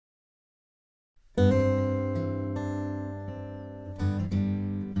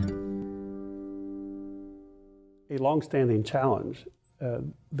A longstanding challenge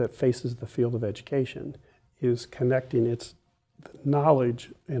that faces the field of education is connecting its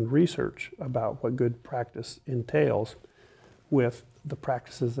knowledge and research about what good practice entails with the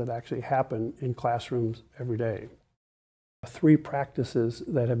practices that actually happen in classrooms every day. 3 practices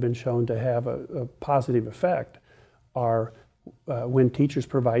that have been shown to have a positive effect are when teachers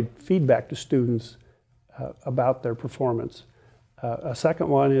provide feedback to students about their performance. A second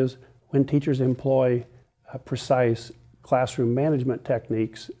one is when teachers employ precise classroom management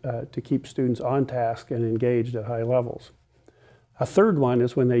techniques to keep students on task and engaged at high levels. A third one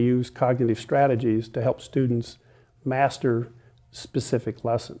is when they use cognitive strategies to help students master specific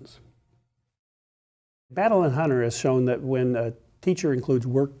lessons. Madeline Hunter has shown that when a teacher includes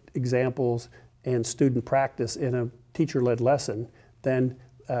work examples and student practice in a teacher-led lesson, then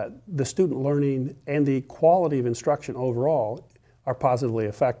the student learning and the quality of instruction overall are positively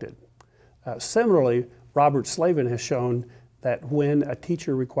affected. Similarly, Robert Slavin has shown that when a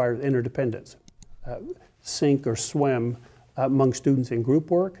teacher requires interdependence, sink or swim among students in group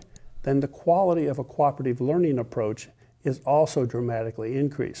work, then the quality of a cooperative learning approach is also dramatically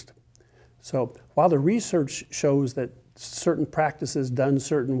increased. So while the research shows that certain practices done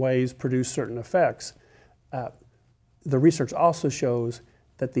certain ways produce certain effects, the research also shows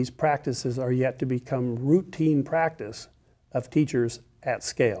that these practices are yet to become routine practice of teachers at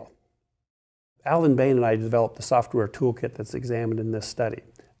scale. Alan Bain and I developed the software toolkit that's examined in this study.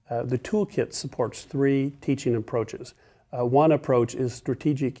 The toolkit supports 3 teaching approaches. One approach is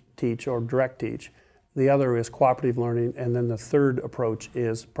strategic teach or direct teach. The other is cooperative learning, and then the third approach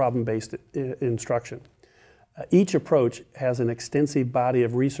is problem-based instruction. Each approach has an extensive body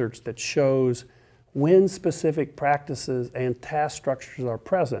of research that shows when specific practices and task structures are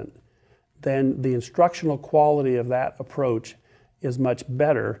present, then the instructional quality of that approach is much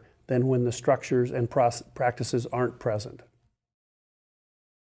better than when the structures and practices aren't present.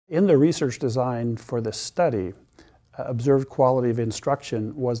 In the research design for this study, observed quality of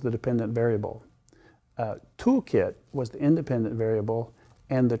instruction was the dependent variable. Toolkit was the independent variable,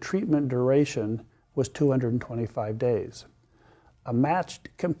 and the treatment duration was 225 days. A matched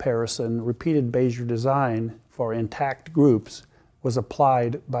comparison repeated Bayesian design for intact groups was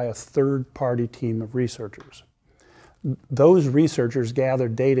applied by a third-party team of researchers. Those researchers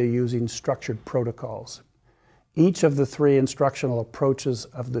gathered data using structured protocols. Each of the 3 instructional approaches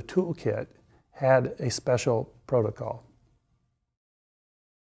of the toolkit had a special protocol.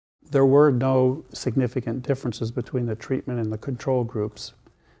 There were no significant differences between the treatment and the control groups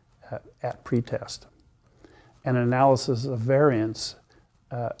at pretest. An analysis of variance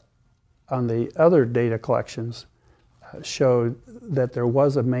on the other data collections showed that there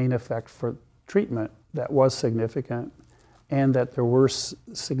was a main effect for treatment that was significant, and that there were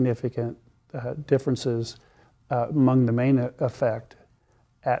significant differences among the main effect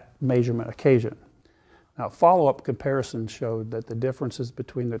at measurement occasion. Now, follow-up comparisons showed that the differences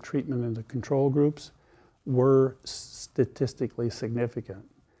between the treatment and the control groups were statistically significant.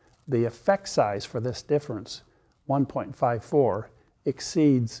 The effect size for this difference, 1.54,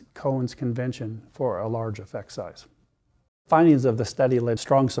 exceeds Cohen's convention for a large effect size. Findings of the study led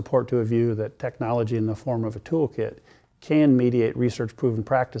strong support to a view that technology in the form of a toolkit can mediate research-proven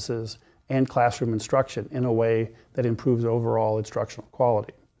practices and classroom instruction in a way that improves overall instructional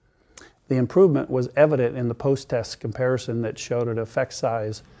quality. The improvement was evident in the post-test comparison that showed an effect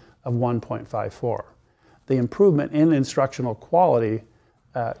size of 1.54. The improvement in instructional quality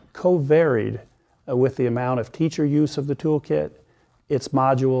co-varied with the amount of teacher use of the toolkit, its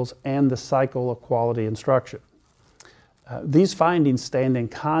modules, and the cycle of quality instruction. These findings stand in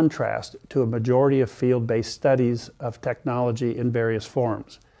contrast to a majority of field-based studies of technology in various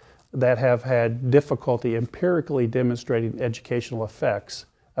forms that have had difficulty empirically demonstrating educational effects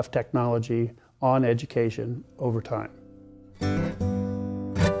of technology on education over time.